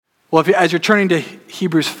Well, as you're turning to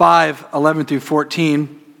Hebrews 5, 11 through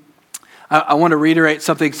 14, I want to reiterate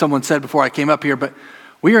something someone said before I came up here, but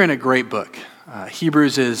we are in a great book.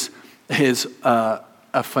 Hebrews is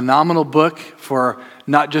a phenomenal book for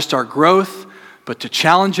not just our growth, but to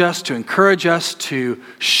challenge us, to encourage us, to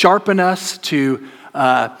sharpen us, to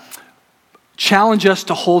challenge us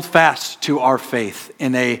to hold fast to our faith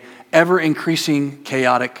in a ever-increasing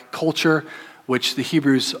chaotic culture, which the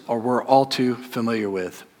Hebrews were all too familiar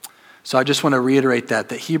with. So I just want to reiterate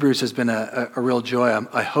that Hebrews has been a real joy.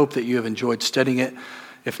 I hope that you have enjoyed studying it,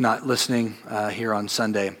 if not listening here on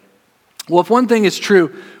Sunday. Well, if one thing is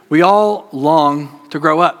true, we all long to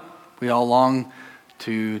grow up. We all long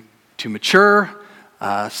to mature,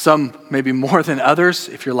 some maybe more than others,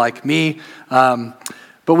 if you're like me.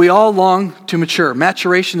 But we all long to mature.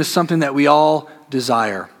 Maturation is something that we all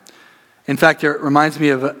desire. In fact, it reminds me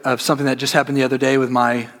of something that just happened the other day with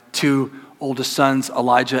my two oldest sons,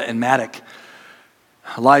 Elijah and Maddock.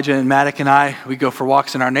 Elijah and Maddock and I, we go for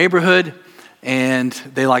walks in our neighborhood, and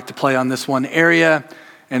they like to play on this one area.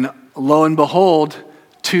 And lo and behold,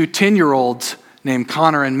 two 10-year-olds named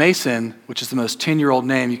Connor and Mason, which is the most 10-year-old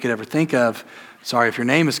name you could ever think of. Sorry if your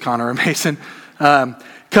name is Connor or Mason.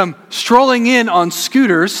 Come strolling in on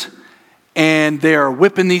scooters, and they are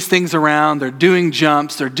whipping these things around. They're doing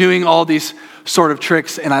jumps. They're doing all these sort of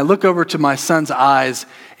tricks. And I look over to my son's eyes,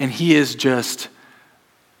 and he is just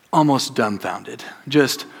almost dumbfounded.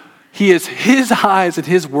 His eyes and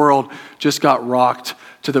his world just got rocked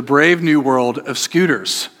to the brave new world of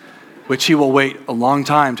scooters, which he will wait a long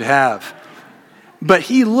time to have. But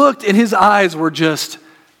he looked, and his eyes were just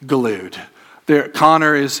glued.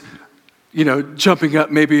 Connor is, jumping up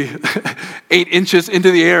maybe 8 inches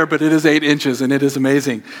into the air, but it is 8 inches, and it is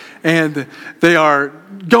amazing. And they are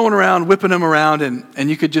going around, whipping them around, and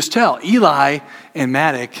you could just tell Eli and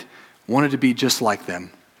Maddock wanted to be just like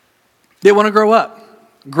them. They want to grow up.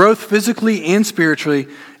 Growth physically and spiritually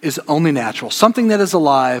is only natural. Something that is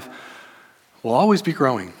alive will always be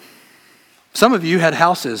growing. Some of you had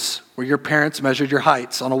houses where your parents measured your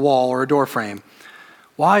heights on a wall or a door frame.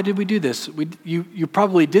 Why did we do this? You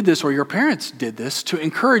probably did this, or your parents did this, to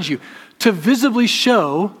encourage you, to visibly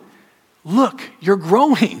show, look, you're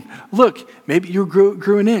growing. Look, maybe you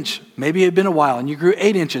grew an inch. Maybe it had been a while, and you grew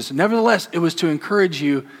 8 inches. Nevertheless, it was to encourage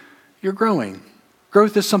you, you're growing.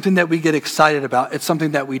 Growth is something that we get excited about. It's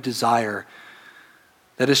something that we desire.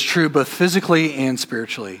 That is true both physically and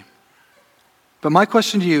spiritually. But my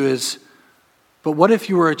question to you is, but what if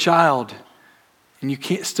you were a child and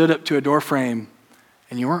you stood up to a door frame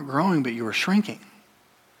and you weren't growing, but you were shrinking?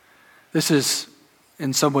 This is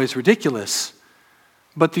in some ways ridiculous.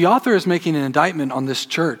 But the author is making an indictment on this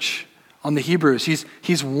church, on the Hebrews.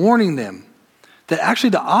 He's warning them that actually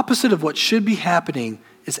the opposite of what should be happening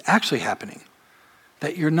is actually happening.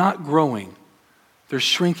 That you're not growing. There's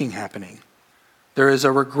shrinking happening. There is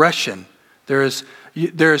a regression. There is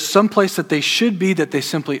some place that they should be that they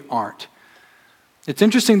simply aren't. It's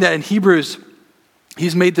interesting that in Hebrews,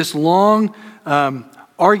 he's made this long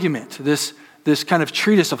argument, this kind of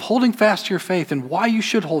treatise of holding fast to your faith and why you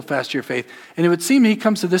should hold fast to your faith. And it would seem he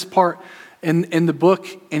comes to this part in the book,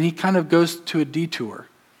 and he kind of goes to a detour.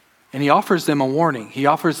 And he offers them a warning. He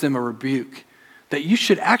offers them a rebuke that you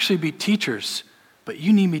should actually be teachers, but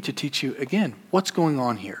you need me to teach you again. What's going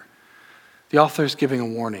on here? The author is giving a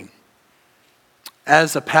warning.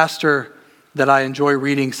 As a pastor that I enjoy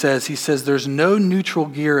reading says, he says, there's no neutral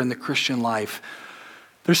gear in the Christian life.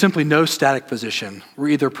 There's simply no static position. We're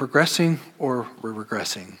either progressing or we're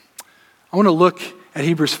regressing. I want to look at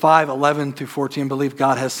Hebrews 5, 11 through 14. I believe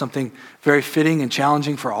God has something very fitting and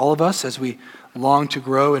challenging for all of us as we long to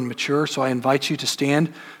grow and mature. So I invite you to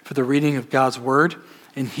stand for the reading of God's word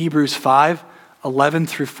in Hebrews 5, 11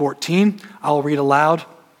 through 14. I'll read aloud.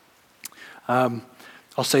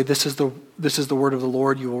 I'll say, this is the word of the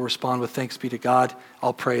Lord. You will respond with thanks be to God.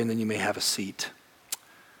 I'll pray, and then you may have a seat.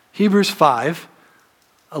 Hebrews 5,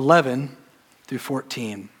 11 through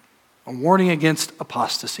 14. A warning against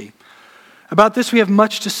apostasy. About this we have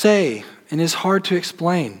much to say, and it is hard to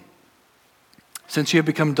explain, since you have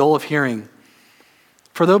become dull of hearing.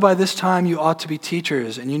 For though by this time you ought to be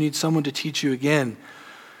teachers, and you need someone to teach you again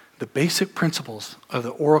the basic principles of the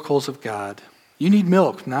oracles of God, you need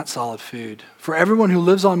milk, not solid food. For everyone who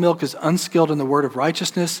lives on milk is unskilled in the word of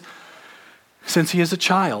righteousness, since he is a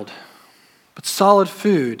child. But solid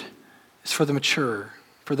food is for the mature,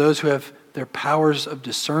 for those who have their powers of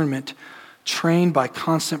discernment trained by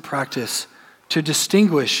constant practice to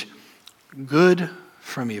distinguish good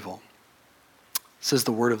from evil. This is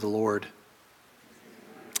the word of the Lord.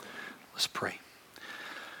 Let's pray.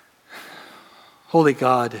 Holy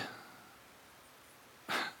God,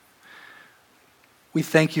 we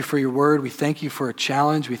thank you for your word. We thank you for a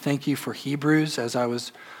challenge. We thank you for Hebrews, as I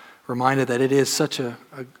was reminded that it is such a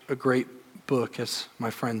great book, as my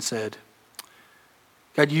friend said.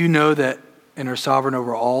 God, you know that and are sovereign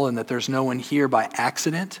over all, and that there's no one here by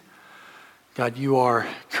accident. God, you are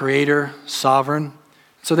creator, sovereign.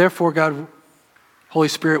 So therefore, God, Holy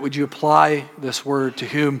Spirit, would you apply this word to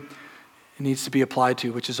whom it needs to be applied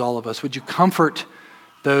to, which is all of us. Would you comfort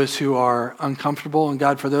those who are uncomfortable? And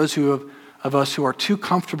God, for those of us who are too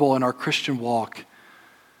comfortable in our Christian walk,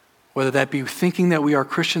 whether that be thinking that we are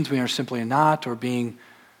Christians, we are simply not, or being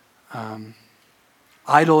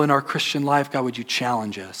idle in our Christian life, God, would you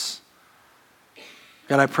challenge us?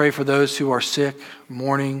 God, I pray for those who are sick,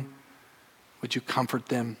 mourning, would you comfort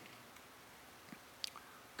them?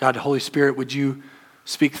 God, Holy Spirit, would you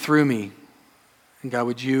speak through me? And God,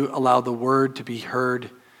 would you allow the word to be heard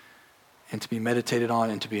and to be meditated on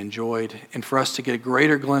and to be enjoyed, and for us to get a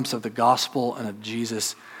greater glimpse of the gospel and of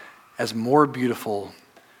Jesus as more beautiful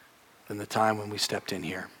than the time when we stepped in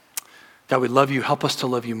here. God, we love you. Help us to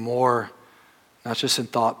love you more, not just in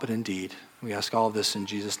thought, but in deed. We ask all of this in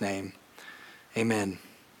Jesus' name. Amen.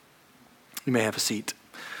 You may have a seat.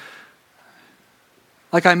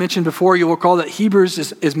 Like I mentioned before, you'll recall that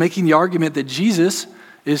Hebrews is making the argument that Jesus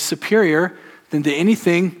is superior than to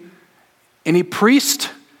anything, any priest,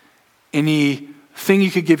 anything you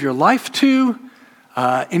could give your life to,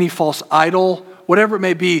 any false idol, whatever it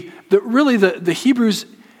may be.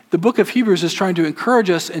 The book of Hebrews is trying to encourage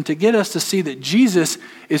us and to get us to see that Jesus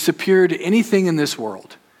is superior to anything in this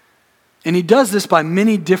world. And he does this by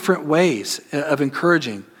many different ways of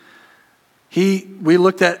encouraging. We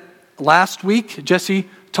looked at last week, Jesse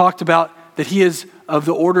talked about that he is of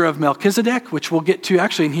the order of Melchizedek, which we'll get to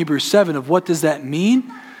actually in Hebrews 7 of what does that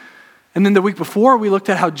mean. And then the week before, we looked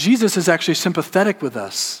at how Jesus is actually sympathetic with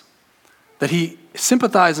us, that he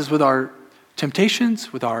sympathizes with our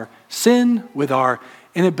temptations, with our sin, with our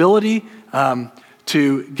inability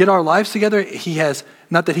to get our lives together. He has,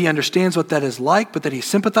 not that he understands what that is like, but that he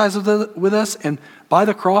sympathizes with us, and by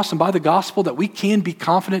the cross and by the gospel that we can be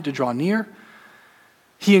confident to draw near.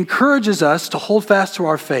 He encourages us to hold fast to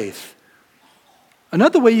our faith.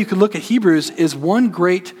 Another way you could look at Hebrews is one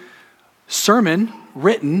great sermon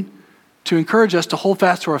written to encourage us to hold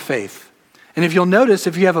fast to our faith. And if you'll notice,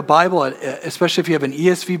 if you have a Bible, especially if you have an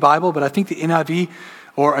ESV Bible, but I think the NIV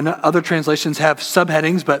or other translations have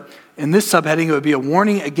subheadings, but in this subheading it would be a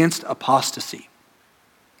warning against apostasy.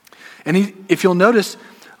 And if you'll notice,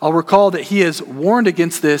 I'll recall that he has warned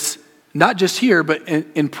against this, not just here, but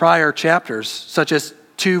in prior chapters, such as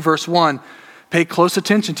 2 verse 1, pay close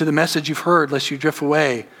attention to the message you've heard, lest you drift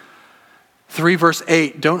away. 3 verse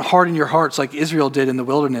 8, don't harden your hearts like Israel did in the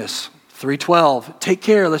wilderness. 3:12, take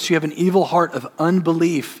care lest you have an evil heart of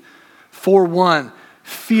unbelief. 4:1,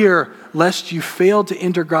 fear lest you fail to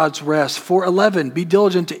enter God's rest. 4:11, be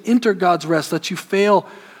diligent to enter God's rest, lest you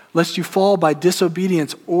fall by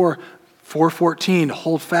disobedience. Or 4:14,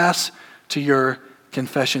 hold fast to your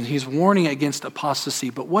confession. He's warning against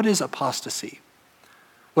apostasy. But what is apostasy?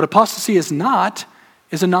 What apostasy is not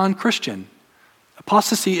is a non-Christian.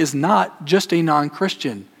 Apostasy is not just a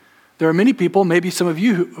non-Christian. There are many people, maybe some of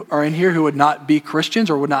you who are in here who would not be Christians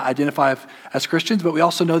or would not identify as Christians, but we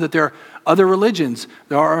also know that there are other religions.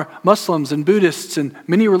 There are Muslims and Buddhists and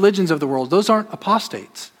many religions of the world. Those aren't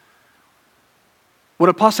apostates. What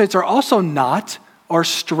apostates are also not are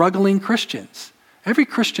struggling Christians. Every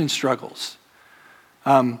Christian struggles.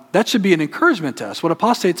 That should be an encouragement to us. What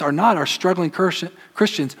apostates are not are struggling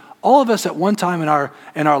Christians. All of us at one time in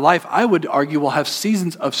our life, I would argue, will have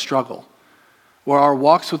seasons of struggle, where our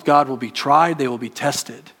walks with God will be tried, they will be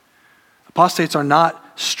tested. Apostates are not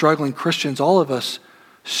struggling Christians. All of us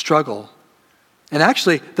struggle. And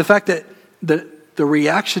actually, the fact that the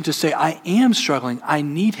reaction to say, I am struggling, I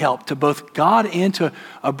need help, to both God and to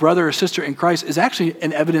a brother or sister in Christ is actually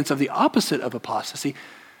an evidence of the opposite of apostasy.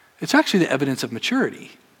 It's actually the evidence of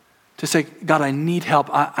maturity. To say, God, I need help.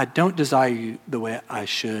 I don't desire you the way I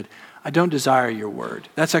should. I don't desire your word.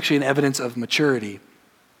 That's actually an evidence of maturity.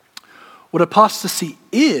 What apostasy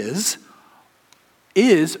is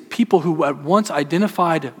people who at once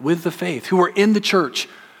identified with the faith, who were in the church,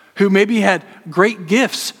 who maybe had great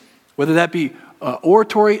gifts, whether that be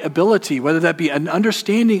oratory ability, whether that be an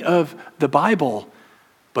understanding of the Bible,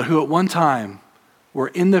 but who at one time were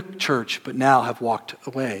in the church but now have walked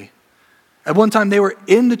away. At one time they were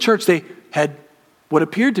in the church, they had what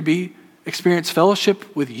appeared to be experienced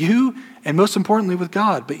fellowship with you and most importantly with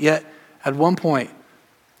God, but yet at one point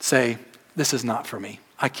say, this is not for me.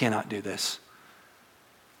 I cannot do this.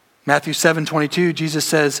 Matthew 7:22,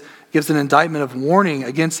 Jesus gives an indictment of warning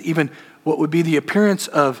against even what would be the appearance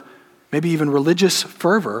of maybe even religious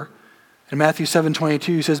fervor. In Matthew 7:22,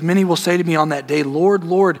 he says, many will say to me on that day, Lord,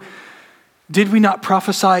 Lord, did we not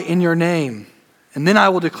prophesy in your name? And then I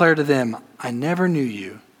will declare to them, I never knew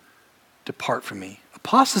you. Depart from me.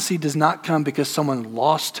 Apostasy does not come because someone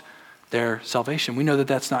lost their salvation. We know that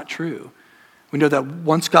that's not true. We know that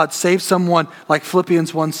once God saves someone, like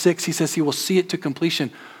Philippians 1:6, he says he will see it to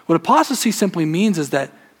completion. What apostasy simply means is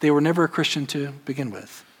that they were never a Christian to begin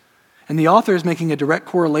with. And the author is making a direct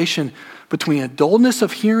correlation between a dullness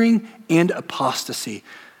of hearing and apostasy.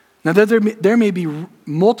 Now, there may be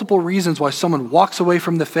multiple reasons why someone walks away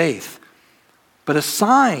from the faith, but a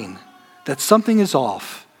sign that something is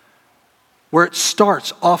off, where it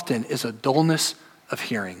starts often, is a dullness of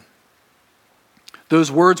hearing.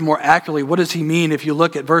 Those words more accurately, what does he mean? If you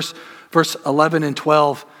look at verse 11 and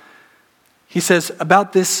 12, he says,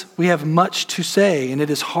 about this we have much to say, and it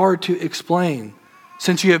is hard to explain,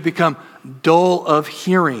 since you have become dull of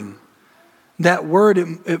hearing. That word,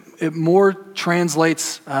 it more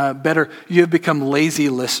translates better, you have become lazy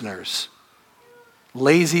listeners.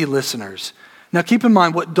 Lazy listeners. Now keep in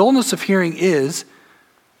mind, what dullness of hearing is,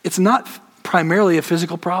 it's not primarily a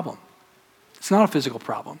physical problem. It's not a physical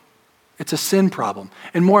problem. It's a sin problem.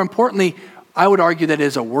 And more importantly, I would argue that it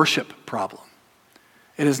is a worship problem.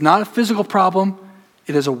 It is not a physical problem.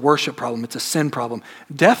 It is a worship problem. It's a sin problem.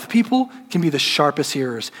 Deaf people can be the sharpest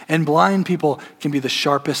hearers, and blind people can be the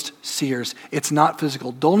sharpest seers. It's not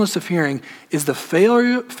physical. Dullness of hearing is the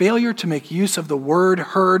failure to make use of the word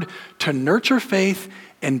heard to nurture faith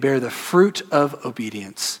and bear the fruit of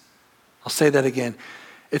obedience. I'll say that again.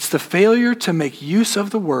 It's the failure to make use of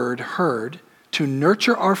the word heard to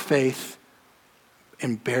nurture our faith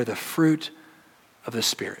and bear the fruit of the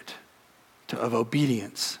Spirit, of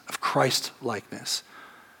obedience, of Christ-likeness.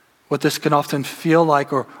 What this can often feel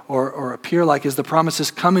like or appear like is the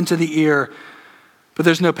promises come into the ear, but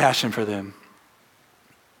there's no passion for them.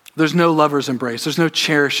 There's no lover's embrace. There's no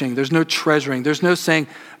cherishing. There's no treasuring. There's no saying,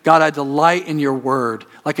 God, I delight in your word.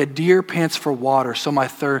 Like a deer pants for water, so my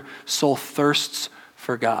soul thirsts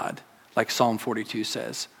for God, like Psalm 42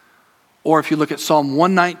 says. Or if you look at Psalm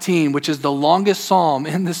 119, which is the longest psalm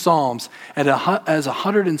in the Psalms, as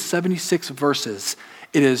 176 verses,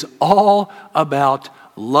 it is all about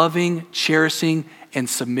loving, cherishing, and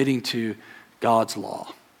submitting to God's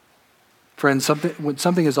law. Friends, when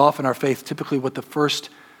something is off in our faith, typically what the first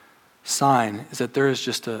sign is that there is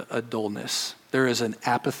just a dullness. There is an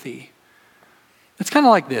apathy. It's kind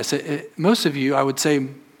of like this. Most of you, I would say,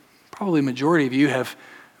 probably a majority of you have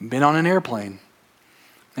been on an airplane.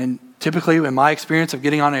 And typically, in my experience of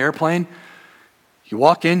getting on an airplane, you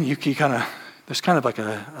walk in, there's kind of like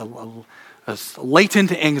a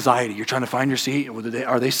latent anxiety. You're trying to find your seat.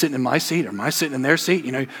 Are they sitting in my seat? Or am I sitting in their seat?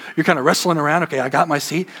 You know, you're kind of wrestling around. Okay, I got my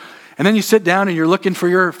seat. And then you sit down and you're looking for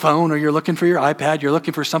your phone or you're looking for your iPad. You're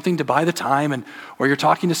looking for something to buy the time, or you're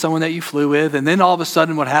talking to someone that you flew with. And then all of a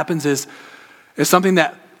sudden what happens is something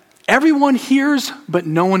that everyone hears, but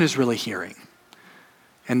no one is really hearing.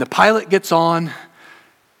 And the pilot gets on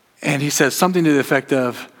and he says something to the effect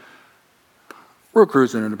of, we're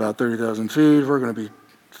cruising at about 30,000 feet. We're going to be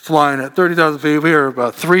flying at 30,000 feet. We are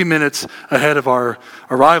about 3 minutes ahead of our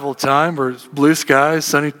arrival time. We're blue skies,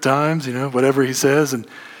 sunny times, whatever he says. And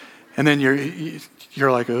then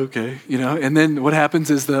you're like, okay, And then what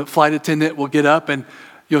happens is the flight attendant will get up and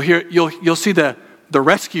you'll see the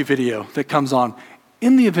rescue video that comes on.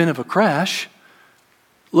 In the event of a crash,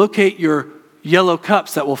 locate your yellow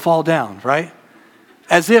cups that will fall down, right?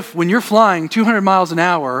 As if when you're flying 200 miles an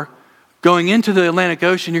hour going into the Atlantic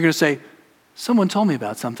Ocean, you're going to say, someone told me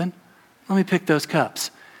about something. Let me pick those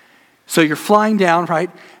cups. So you're flying down, right?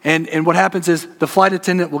 And what happens is the flight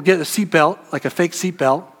attendant will get a seatbelt, like a fake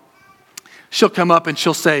seatbelt. She'll come up and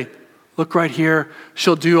she'll say, look right here.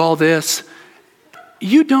 She'll do all this.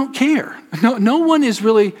 You don't care. No one is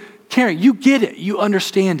really caring. You get it. You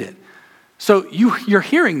understand it. So you're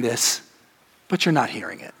hearing this, but you're not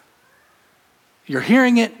hearing it. You're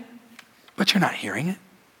hearing it, but you're not hearing it.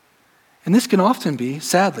 And this can often be,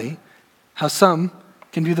 sadly, how some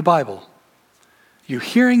can view the Bible. You're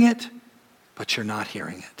hearing it, but you're not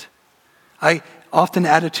hearing it.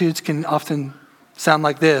 Attitudes can often sound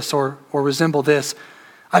like this or resemble this.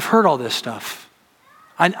 I've heard all this stuff.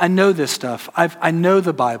 I know this stuff. I know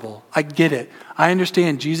the Bible. I get it. I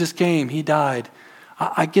understand Jesus came. He died.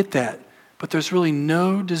 I get that. But there's really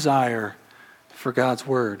no desire for God's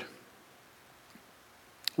word.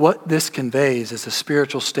 What this conveys is a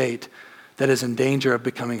spiritual state that is in danger of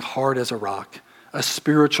becoming hard as a rock, a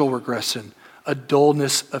spiritual regression, a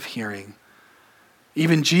dullness of hearing.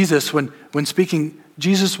 Even Jesus, when speaking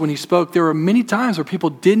Jesus, when he spoke, there were many times where people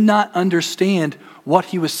did not understand what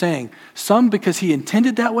he was saying. Some because he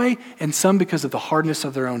intended that way, and some because of the hardness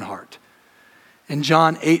of their own heart. In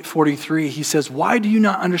John 8:43, he says, "Why do you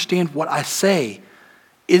not understand what I say?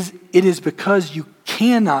 It is because you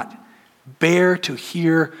cannot bear to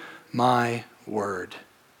hear my word."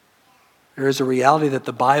 There is a reality that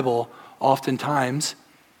the Bible oftentimes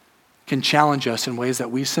can challenge us in ways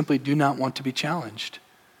that we simply do not want to be challenged.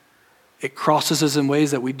 It crosses us in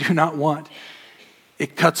ways that we do not want.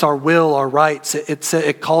 It cuts our will, our rights.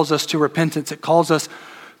 It calls us to repentance. It calls us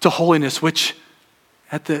to holiness, which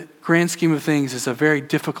at the grand scheme of things is a very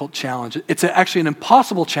difficult challenge. It's actually an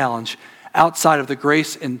impossible challenge outside of the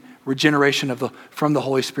grace and regeneration from the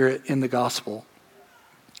Holy Spirit in the gospel.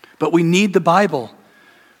 But we need the Bible.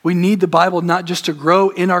 We need the Bible not just to grow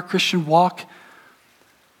in our Christian walk,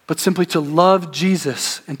 but simply to love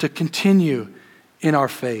Jesus and to continue in our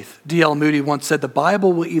faith. D.L. Moody once said, "The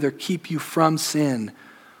Bible will either keep you from sin,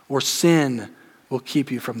 or sin will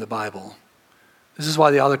keep you from the Bible." This is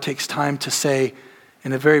why the author takes time to say,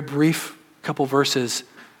 in a very brief couple verses,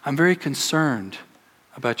 "I'm very concerned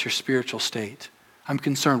about your spiritual state. I'm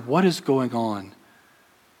concerned what is going on.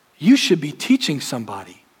 You should be teaching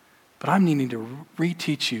somebody, but I'm needing to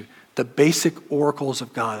reteach you the basic oracles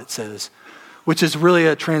of God," it says, which is really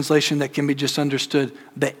a translation that can be just understood,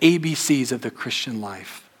 the ABCs of the Christian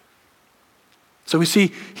life. So we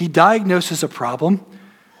see he diagnoses a problem,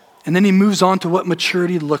 and then he moves on to what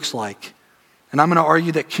maturity looks like. And I'm going to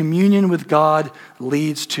argue that communion with God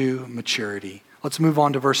leads to maturity. Let's move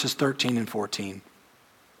on to verses 13 and 14.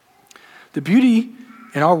 The beauty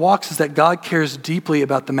in our walks is that God cares deeply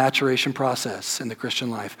about the maturation process in the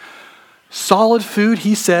Christian life. Solid food,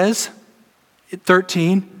 he says, in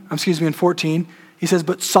 14, he says,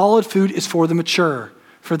 "But solid food is for the mature,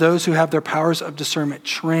 for those who have their powers of discernment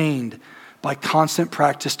trained by constant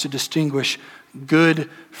practice to distinguish good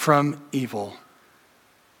from evil."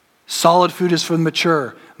 Solid food is for the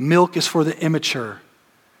mature. Milk is for the immature.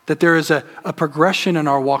 That there is a progression in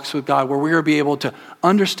our walks with God where we are be able to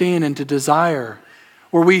understand and to desire,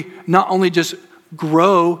 where we not only just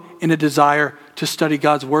grow in a desire to study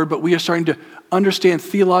God's word, but we are starting to understand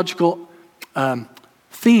theological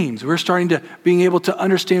themes. We're starting to being able to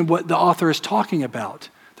understand what the author is talking about.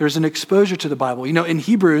 There's an exposure to the Bible. You know, in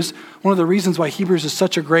Hebrews, one of the reasons why Hebrews is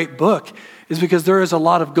such a great book is because there is a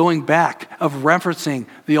lot of going back, of referencing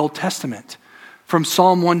the Old Testament. From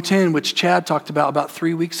Psalm 110, which Chad talked about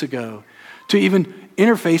 3 weeks ago, to even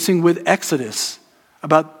interfacing with Exodus,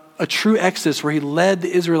 about a true Exodus where he led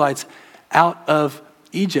the Israelites out of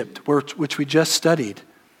Egypt, which we just studied.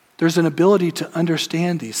 There's an ability to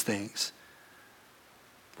understand these things.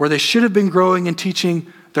 Where they should have been growing and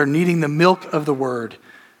teaching, they're needing the milk of the word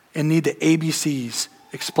and need the ABCs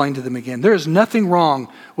explained to them again. There is nothing wrong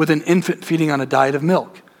with an infant feeding on a diet of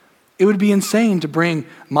milk. It would be insane to bring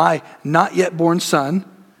my not yet born son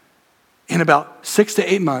in about 6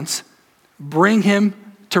 to 8 months, bring him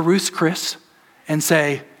to Ruth's Chris and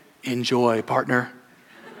say, "Enjoy, partner."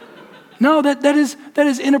 No, that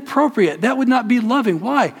is inappropriate. That would not be loving.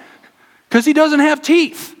 Why? Because he doesn't have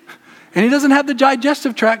teeth. And he doesn't have the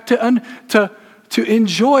digestive tract to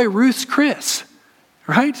enjoy Ruth's Chris,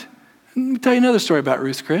 right? Let me tell you another story about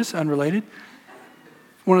Ruth's Chris, unrelated.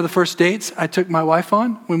 One of the first dates I took my wife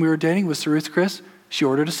on when we were dating was to Ruth's Chris. She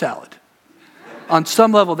ordered a salad. On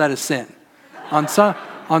some level, that is sin. On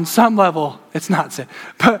some level, it's not sin.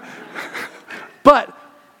 But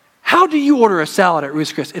how do you order a salad at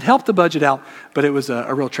Ruth's Chris? It helped the budget out, but it was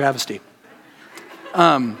a real travesty.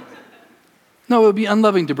 No, it would be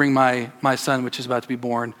unloving to bring my son, which is about to be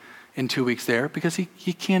born in 2 weeks there, because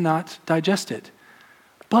he cannot digest it.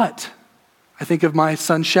 But I think of my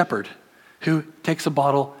son Shepherd, who takes a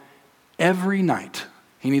bottle every night.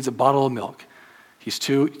 He needs a bottle of milk. He's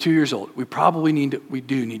 2 years old. We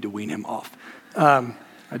do need to wean him off.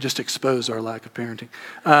 I just exposed our lack of parenting.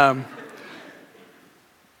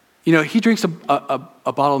 He drinks a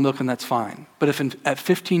bottle of milk and that's fine. But if at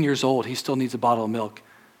 15 years old he still needs a bottle of milk,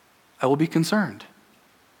 I will be concerned.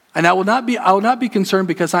 And I will not be concerned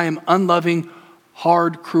because I am unloving,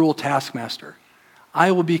 hard, cruel taskmaster.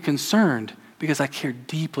 I will be concerned because I care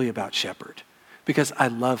deeply about Shepherd, because I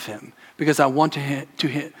love him, because I want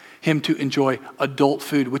him to enjoy adult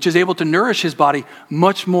food, which is able to nourish his body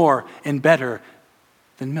much more and better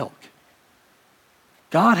than milk.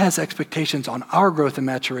 God has expectations on our growth and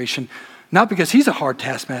maturation, not because he's a hard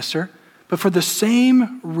taskmaster, but for the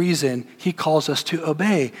same reason he calls us to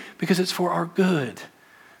obey, because it's for our good,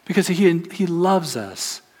 because he loves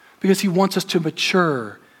us, because he wants us to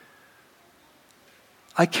mature.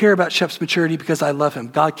 I care about Shep's maturity because I love him.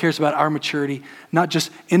 God cares about our maturity, not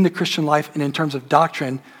just in the Christian life and in terms of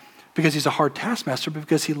doctrine because he's a hard taskmaster, but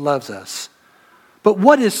because he loves us. But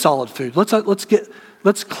what is solid food?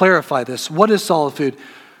 Let's clarify this. What is solid food?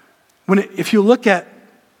 If you look at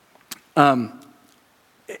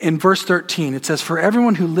in verse 13, it says, "For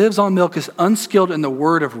everyone who lives on milk is unskilled in the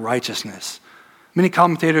word of righteousness." Many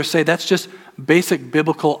commentators say that's just basic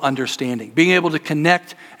biblical understanding, being able to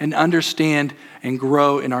connect and understand and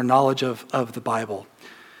grow in our knowledge of the Bible.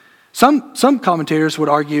 Some commentators would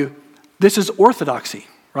argue this is orthodoxy,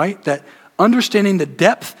 right? That understanding the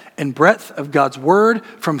depth and breadth of God's word,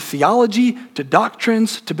 from theology to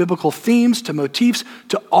doctrines to biblical themes to motifs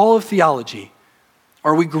to all of theology.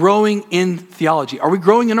 Are we growing in theology? Are we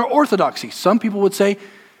growing in our orthodoxy? Some people would say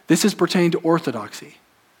this is pertaining to orthodoxy.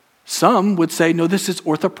 Some would say, no, this is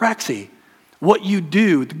orthopraxy. What you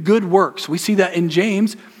do, the good works. We see that in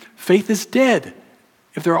James, faith is dead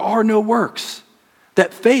if there are no works.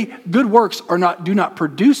 That faith, good works do not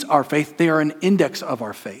produce our faith, they are an index of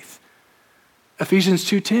our faith. Ephesians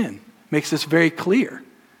 2:10 makes this very clear,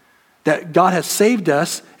 that God has saved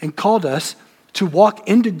us and called us to walk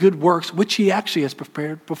into good works, which he actually has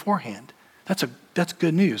prepared beforehand. That's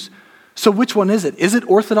good news. So which one is it? Is it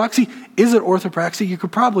orthodoxy? Is it orthopraxy? You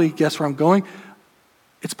could probably guess where I'm going.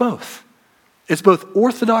 It's both. It's both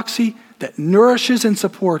orthodoxy that nourishes and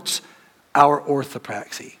supports our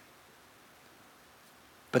orthopraxy.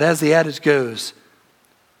 But as the adage goes,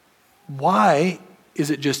 why is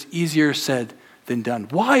it just easier said than done?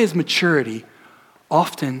 Why is maturity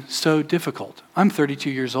often so difficult? I'm 32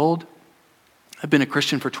 years old. I've been a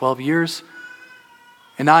Christian for 12 years,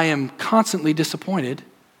 and I am constantly disappointed,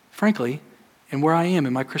 frankly, in where I am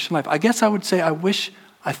in my Christian life. I guess I would say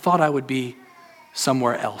I thought I would be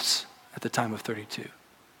somewhere else at the time of 32.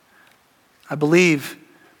 I believe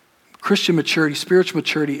Christian maturity, spiritual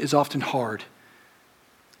maturity is often hard.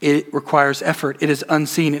 It requires effort. It is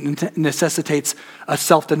unseen. It necessitates a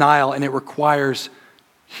self-denial, and it requires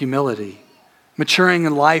humility. Maturing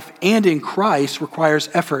in life and in Christ requires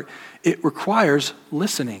effort. It requires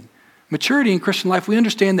listening. Maturity in Christian life, we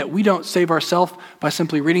understand that we don't save ourselves by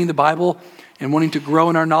simply reading the Bible and wanting to grow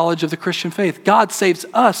in our knowledge of the Christian faith. God saves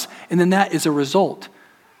us, and then that is a result.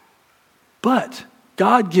 But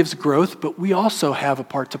God gives growth, but we also have a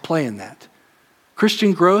part to play in that.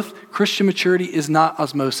 Christian growth, Christian maturity is not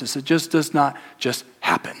osmosis. It just does not just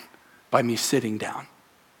happen by me sitting down.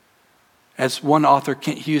 As one author,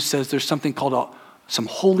 Kent Hughes, says, there's something called some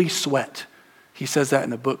holy sweat. He says that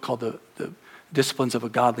in a book called the Disciplines of a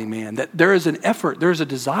Godly Man, that there is an effort, there is a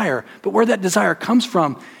desire, but where that desire comes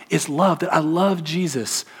from is love, that I love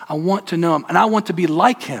Jesus. I want to know him, and I want to be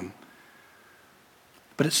like him.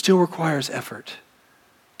 But it still requires effort.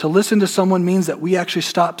 To listen to someone means that we actually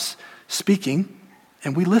stop speaking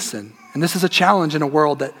and we listen. And this is a challenge in a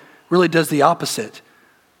world that really does the opposite.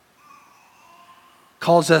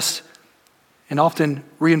 Calls us and often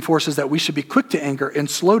reinforces that we should be quick to anger and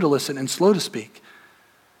slow to listen and slow to speak.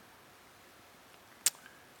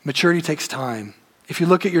 Maturity takes time. If you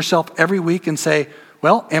look at yourself every week and say,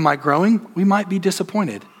 well, am I growing? We might be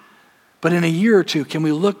disappointed. But in a year or two, can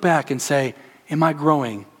we look back and say, am I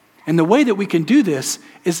growing? And the way that we can do this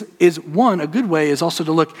is one, a good way is also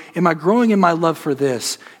to look, am I growing in my love for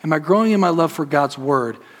this? Am I growing in my love for God's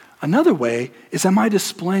word? Another way is, am I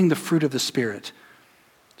displaying the fruit of the Spirit?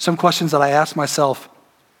 Some questions that I asked myself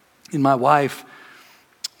and my wife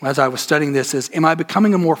as I was studying this is, am I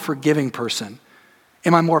becoming a more forgiving person?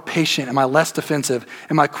 Am I more patient? Am I less defensive?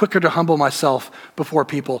 Am I quicker to humble myself before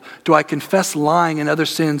people? Do I confess lying and other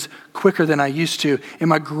sins quicker than I used to?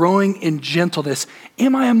 Am I growing in gentleness?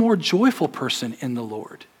 Am I a more joyful person in the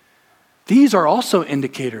Lord? These are also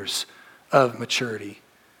indicators of maturity.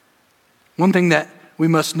 One thing that we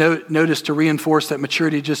must notice to reinforce that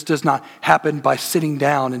maturity just does not happen by sitting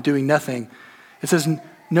down and doing nothing. It says,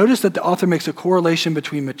 notice that the author makes a correlation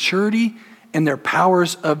between maturity and their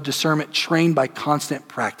powers of discernment trained by constant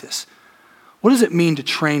practice. What does it mean to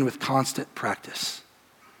train with constant practice?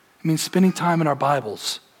 It means spending time in our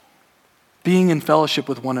Bibles, being in fellowship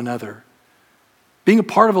with one another, being a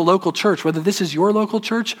part of a local church, whether this is your local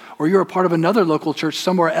church or you're a part of another local church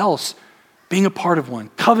somewhere else, being a part of one,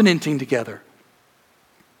 covenanting together.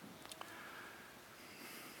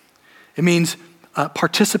 It means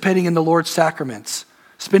participating in the Lord's sacraments,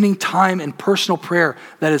 spending time in personal prayer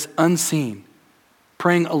that is unseen,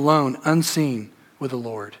 praying alone, unseen with the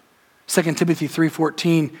Lord. 2 Timothy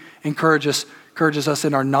 3:14 encourages us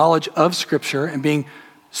in our knowledge of Scripture and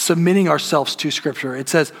submitting ourselves to Scripture. It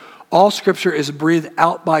says, all Scripture is breathed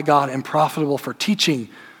out by God and profitable for teaching,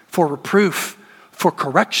 for reproof, for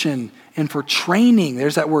correction, and for training,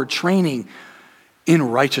 there's that word training, in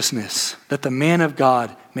righteousness, that the man of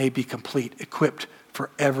God may be complete, equipped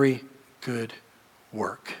for every good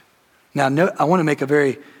work. Now, I want to make a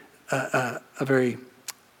very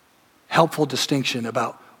helpful distinction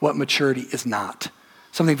about what maturity is not.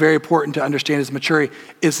 Something very important to understand is maturity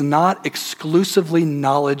is not exclusively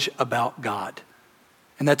knowledge about God.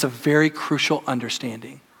 And that's a very crucial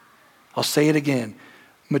understanding. I'll say it again.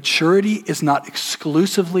 Maturity is not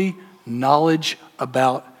exclusively knowledge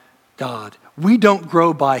about God. We don't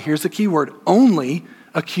grow by, here's the key word, only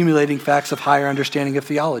accumulating facts of higher understanding of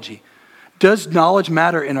theology. Does knowledge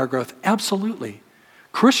matter in our growth? Absolutely.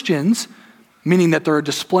 Christians, meaning that they're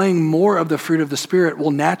displaying more of the fruit of the Spirit,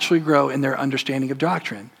 will naturally grow in their understanding of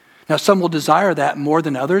doctrine. Now, some will desire that more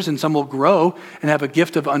than others, and some will grow and have a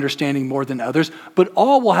gift of understanding more than others, but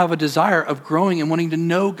all will have a desire of growing and wanting to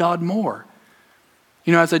know God more.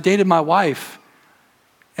 You know, as I dated my wife,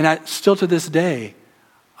 and still to this day,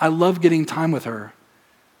 I love getting time with her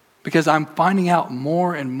because I'm finding out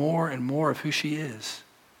more and more and more of who she is.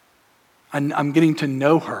 I'm getting to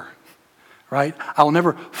know her, right? I will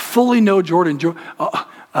never fully know Jordan.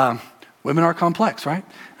 Women are complex, right?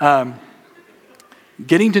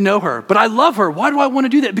 Getting to know her. But I love her. Why do I want to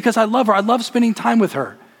do that? Because I love her. I love spending time with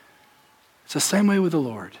her. It's the same way with the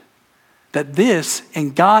Lord. That this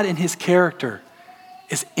and God and his character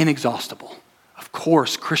is inexhaustible. Of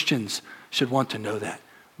course, Christians should want to know that.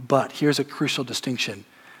 But here's a crucial distinction.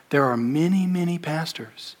 There are many, many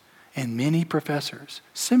pastors and many professors,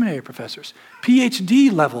 seminary professors,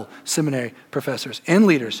 PhD level seminary professors and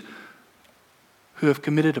leaders who have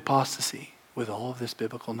committed apostasy with all of this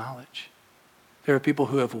biblical knowledge. There are people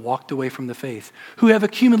who have walked away from the faith, who have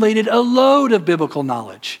accumulated a load of biblical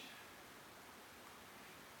knowledge.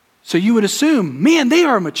 So you would assume, man, they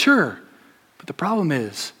are mature. But the problem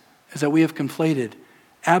is that we have conflated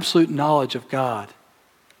absolute knowledge of God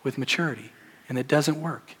with maturity, and it doesn't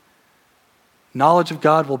work. Knowledge of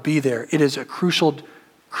God will be there. It is a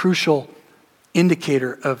crucial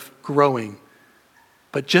indicator of growing.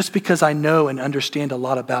 But just because I know and understand a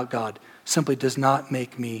lot about God simply does not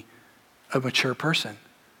make me a mature person.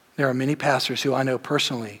 There are many pastors who I know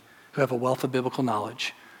personally who have a wealth of biblical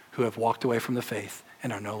knowledge, who have walked away from the faith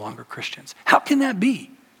and are no longer Christians. How can that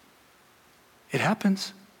be? It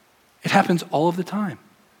happens. It happens all of the time.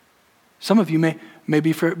 Some of you may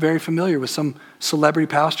be very familiar with some celebrity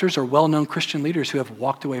pastors or well-known Christian leaders who have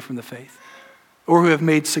walked away from the faith or who have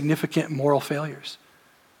made significant moral failures.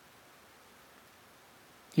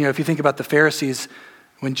 You know, if you think about the Pharisees,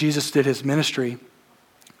 when Jesus did his ministry,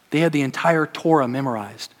 they had the entire Torah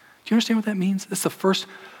memorized. Do you understand what that means? It's the first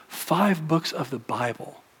 5 books of the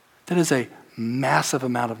Bible. That is a massive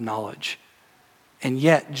amount of knowledge. And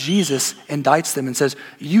yet Jesus indicts them and says,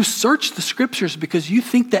 you search the scriptures because you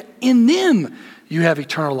think that in them you have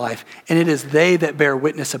eternal life, and it is they that bear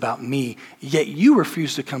witness about me, yet you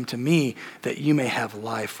refuse to come to me that you may have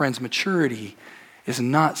life. Friends, maturity is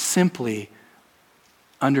not simply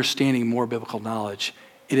understanding more biblical knowledge.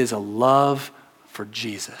 It is a love for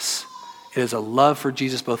Jesus. It is a love for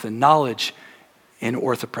Jesus both in knowledge and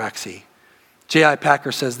orthopraxy. J.I.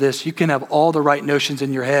 Packer says this, you can have all the right notions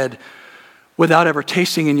in your head without ever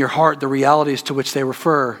tasting in your heart the realities to which they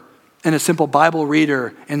refer. And a simple Bible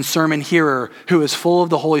reader and sermon hearer who is full of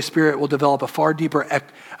the Holy Spirit will develop a far deeper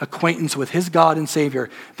acquaintance with his God and Savior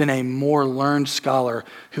than a more learned scholar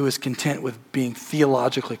who is content with being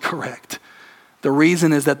theologically correct. The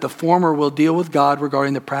reason is that the former will deal with God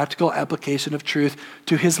regarding the practical application of truth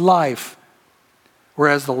to his life,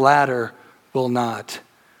 whereas the latter will not.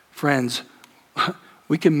 Friends,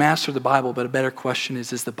 we can master the Bible, but a better question is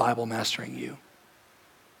the Bible mastering you?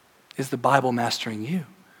 Is the Bible mastering you?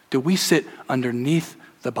 Do we sit underneath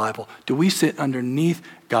the Bible? Do we sit underneath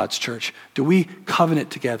God's church? Do we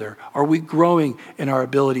covenant together? Are we growing in our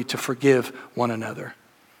ability to forgive one another?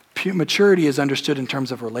 Maturity is understood in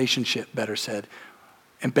terms of relationship, better said.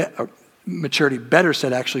 And maturity, better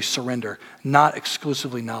said, actually surrender, not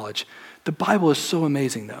exclusively knowledge. The Bible is so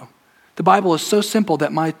amazing, though. The Bible is so simple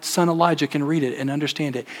that my son Elijah can read it and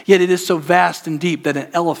understand it. Yet it is so vast and deep that an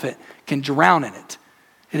elephant can drown in it.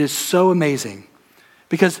 It is so amazing.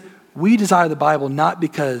 Because we desire the Bible not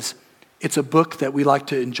because it's a book that we like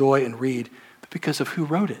to enjoy and read, but because of who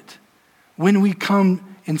wrote it. When we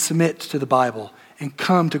come and submit to the Bible and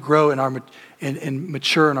come to grow and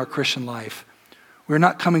mature in our Christian life, we're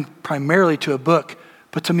not coming primarily to a book,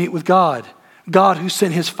 but to meet with God. God who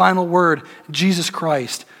sent his final word, Jesus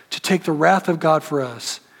Christ, to take the wrath of God for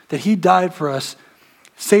us, that he died for us,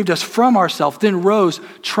 saved us from ourselves, then rose,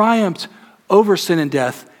 triumphed over sin and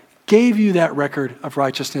death, gave you that record of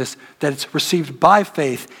righteousness, that it's received by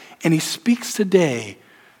faith, and he speaks today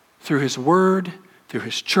through his word, through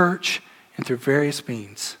his church, and through various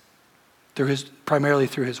means, primarily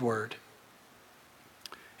through his word.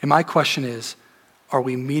 And my question is, are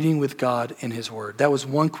we meeting with God in his word? That was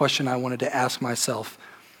one question I wanted to ask myself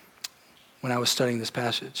when I was studying this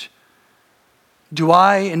passage. Do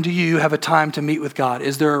I and do you have a time to meet with God?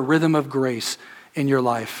 Is there a rhythm of grace in your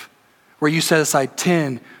life where you set aside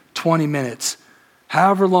 10, 20 minutes,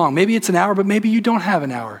 however long? Maybe it's an hour, but maybe you don't have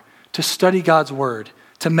an hour to study God's word,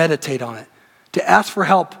 to meditate on it, to ask for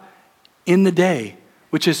help in the day,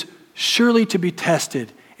 which is surely to be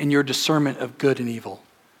tested in your discernment of good and evil.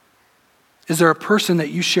 Is there a person that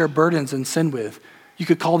you share burdens and sin with? You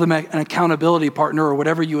could call them an accountability partner or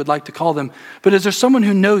whatever you would like to call them. But is there someone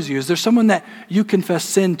who knows you? Is there someone that you confess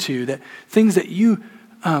sin to, that things that you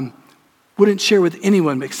wouldn't share with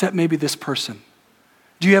anyone except maybe this person?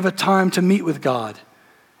 Do you have a time to meet with God?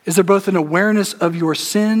 Is there both an awareness of your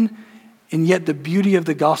sin and yet the beauty of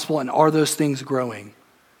the gospel, and are those things growing?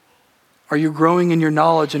 Are you growing in your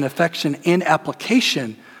knowledge and affection and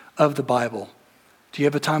application of the Bible? Do you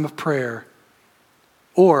have a time of prayer?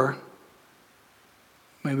 Or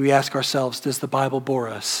maybe we ask ourselves, does the Bible bore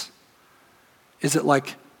us? Is it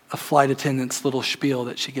like a flight attendant's little spiel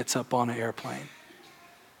that she gets up on an airplane?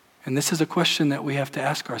 And this is a question that we have to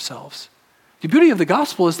ask ourselves. The beauty of the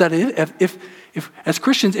gospel is that if as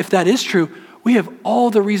Christians, if that is true, we have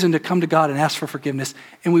all the reason to come to God and ask for forgiveness,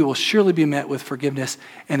 and we will surely be met with forgiveness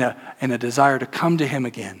and a desire to come to him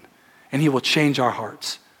again, and he will change our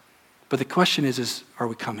hearts. But the question is are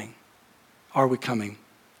we coming? Are we coming?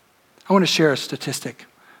 I want to share a statistic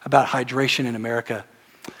about hydration in America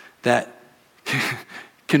that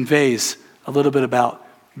conveys a little bit about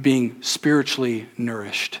being spiritually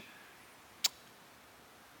nourished.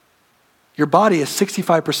 Your body is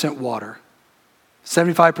 65% water.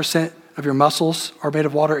 75% of your muscles are made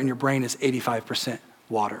of water, and your brain is 85%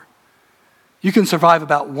 water. You can survive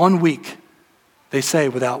about 1 week, they say,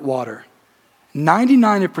 without water.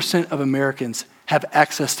 99% of Americans have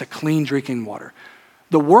access to clean drinking water.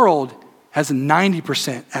 The world has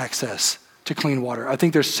 90% access to clean water. I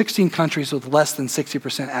think there's 16 countries with less than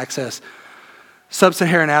 60% access.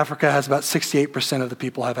 Sub-Saharan Africa has about 68% of the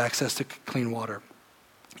people have access to clean water.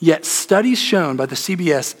 Yet studies shown by the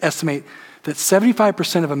CBS estimate that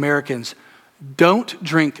 75% of Americans don't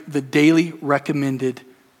drink the daily recommended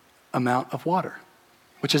amount of water,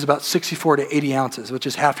 which is about 64 to 80 ounces, which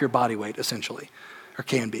is half your body weight, essentially, or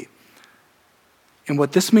can be. And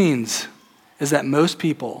what this means is that most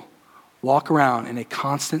people walk around in a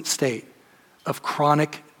constant state of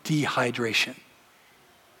chronic dehydration.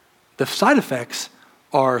 The side effects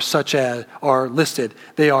are listed.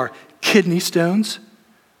 They are kidney stones,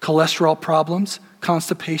 cholesterol problems,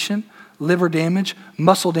 constipation, liver damage,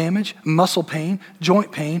 muscle pain,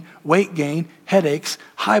 joint pain, weight gain, headaches,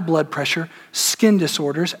 high blood pressure, skin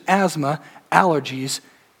disorders, asthma, allergies,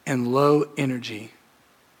 and low energy.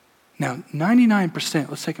 Now, 99%,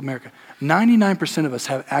 let's take America, 99% of us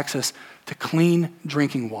have access to clean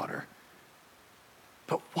drinking water.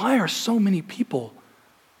 But why are so many people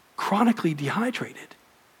chronically dehydrated?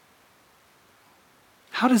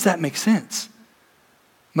 How does that make sense?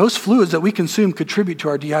 Most fluids that we consume contribute to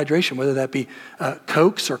our dehydration, whether that be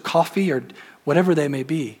Cokes or coffee or whatever they may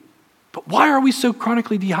be. But why are we so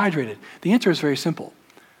chronically dehydrated? The answer is very simple.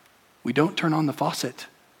 We don't turn on the faucet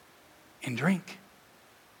and drink.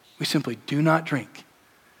 We simply do not drink.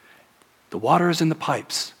 The water is in the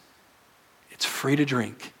pipes. It's free to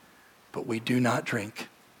drink, but we do not drink.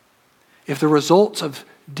 If the results of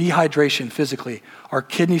dehydration physically are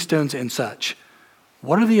kidney stones and such,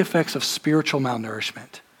 what are the effects of spiritual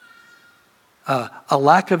malnourishment? A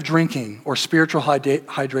lack of drinking or spiritual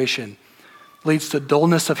hydration leads to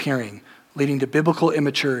dullness of hearing, leading to biblical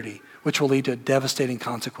immaturity, which will lead to devastating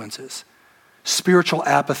consequences. Spiritual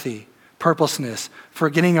apathy, purposelessness,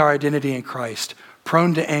 forgetting our identity in Christ,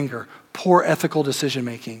 prone to anger, poor ethical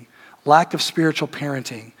decision-making, lack of spiritual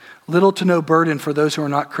parenting, little to no burden for those who are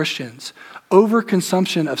not Christians,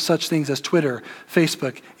 overconsumption of such things as Twitter,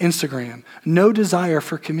 Facebook, Instagram, no desire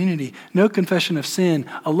for community, no confession of sin,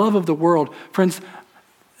 a love of the world. Friends,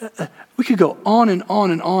 we could go on and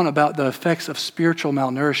on and on about the effects of spiritual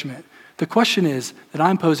malnourishment. The question is that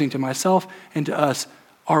I'm posing to myself and to us,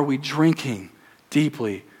 are we drinking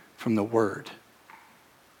deeply from the Word?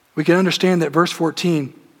 We can understand that verse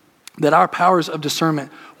 14, that our powers of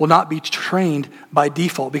discernment will not be trained by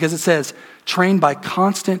default, because it says trained by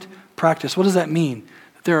constant practice. What does that mean?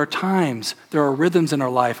 There are times, there are rhythms in our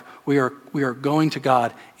life we are going to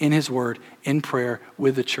God in His Word, in prayer,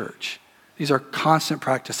 with the church. These are constant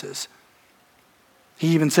practices. He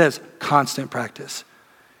even says constant practice.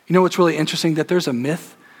 You know what's really interesting? That there's a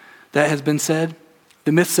myth that has been said.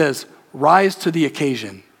 The myth says, rise to the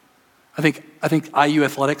occasion. I think IU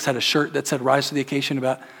Athletics had a shirt that said rise to the occasion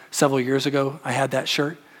about several years ago. I had that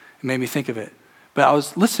shirt. It made me think of it. But I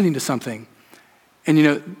was listening to something. And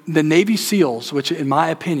the Navy SEALs, which in my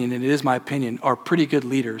opinion, and it is my opinion, are pretty good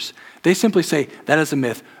leaders. They simply say, that is a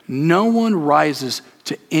myth. No one rises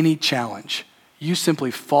to any challenge. You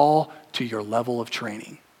simply fall to your level of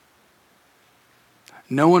training.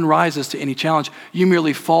 No one rises to any challenge. You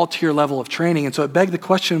merely fall to your level of training. And so it begged the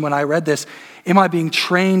question when I read this, am I being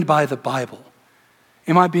trained by the Bible?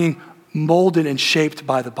 Am I being molded and shaped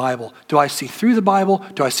by the Bible? Do I see through the Bible?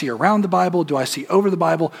 Do I see around the Bible? Do I see over the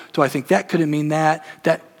Bible? Do I think that couldn't mean that?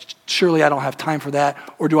 That surely I don't have time for that.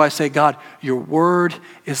 Or do I say, God, your word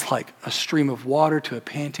is like a stream of water to a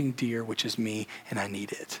panting deer, which is me, and I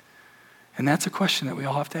need it. And that's a question that we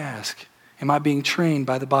all have to ask. Am I being trained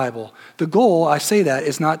by the Bible? The goal, I say that,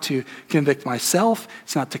 is not to convict myself.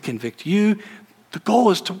 It's not to convict you. The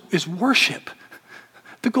goal is worship.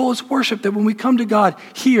 The goal is worship, that when we come to God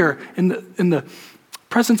here in the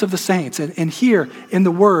presence of the saints and here in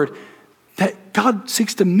the Word, that God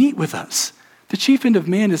seeks to meet with us. The chief end of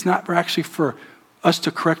man is not actually for us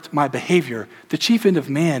to correct my behavior. The chief end of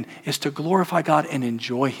man is to glorify God and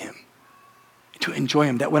enjoy Him. To enjoy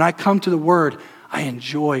Him. That when I come to the Word, I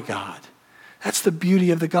enjoy God. That's the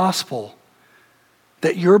beauty of the gospel.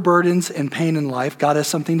 That your burdens and pain in life, God has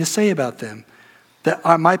something to say about them. That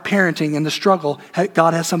my parenting and the struggle,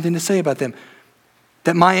 God has something to say about them.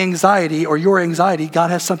 That my anxiety or your anxiety,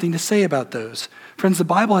 God has something to say about those. Friends, the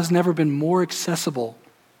Bible has never been more accessible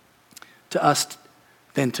to us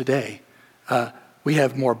than today. We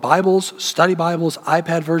have more Bibles, study Bibles,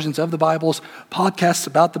 iPad versions of the Bibles, podcasts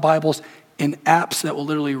about the Bibles, and apps that will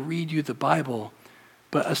literally read you the Bible.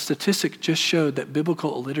 But a statistic just showed that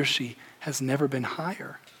biblical illiteracy has never been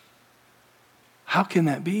higher. How can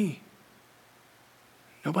that be?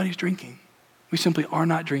 Nobody's drinking. We simply are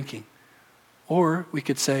not drinking. Or we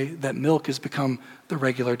could say that milk has become the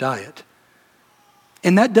regular diet.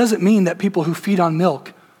 And that doesn't mean that people who feed on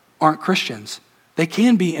milk aren't Christians. They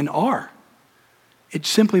can be and are. It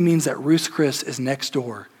simply means that Ruth's Chris is next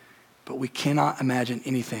door, but we cannot imagine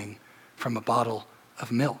anything from a bottle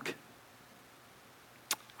of milk.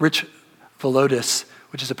 Rich Villodas,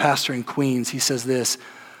 which is a pastor in Queens, he says this,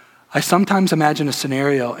 I sometimes imagine a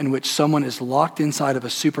scenario in which someone is locked inside of a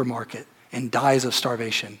supermarket and dies of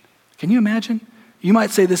starvation. Can you imagine? You might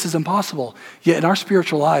say this is impossible, yet in our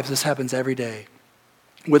spiritual lives, this happens every day.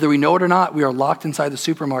 Whether we know it or not, we are locked inside the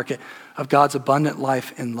supermarket of God's abundant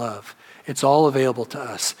life and love. It's all available to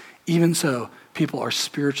us. Even so, people are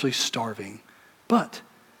spiritually starving. But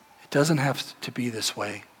it doesn't have to be this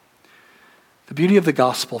way. The beauty of the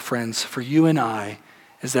gospel, friends, for you and I,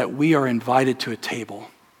 is that we are invited to a table.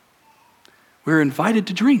 We're invited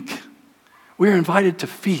to drink. We're invited to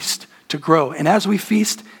feast, to grow. And as we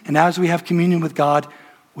feast and as we have communion with God,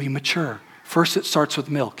 we mature. First it starts with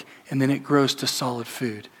milk, and then it grows to solid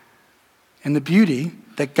food. And the beauty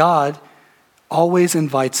that God always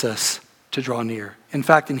invites us to draw near. In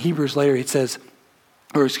fact, in Hebrews later it says,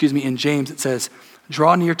 in James it says,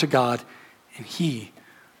 draw near to God, and He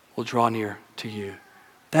will draw near to you.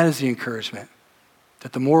 That is the encouragement,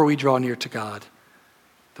 that the more we draw near to God,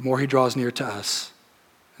 the more He draws near to us,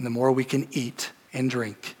 and the more we can eat and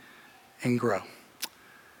drink and grow.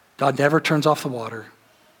 God never turns off the water.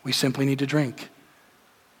 We simply need to drink.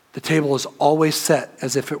 The table is always set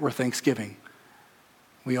as if it were Thanksgiving.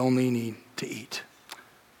 We only need to eat.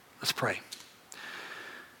 Let's pray.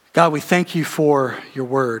 God, we thank you for your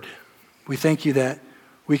word. We thank you that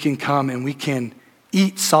we can come and we can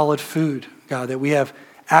eat solid food, God, that we have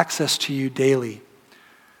access to you daily,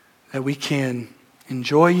 that we can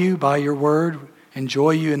enjoy you by your word,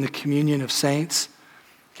 enjoy you in the communion of saints,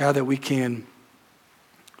 God, that we can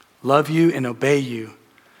love you and obey you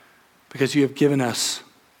because you have given us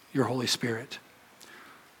your Holy Spirit.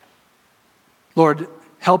 Lord,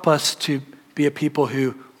 help us to be a people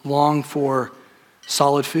who long for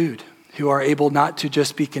solid food, who are able not to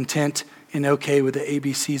just be content and okay with the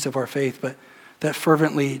ABCs of our faith, but that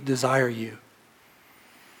fervently desire you.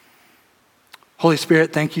 Holy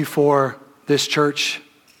Spirit, thank you for this church.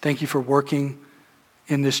 Thank you for working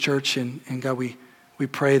in this church. And God, we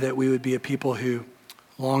pray that we would be a people who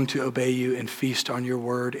long to obey you and feast on your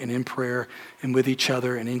word and in prayer and with each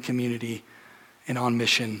other and in community and on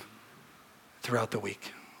mission throughout the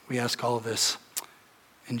week. We ask all of this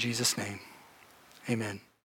in Jesus' name. Amen.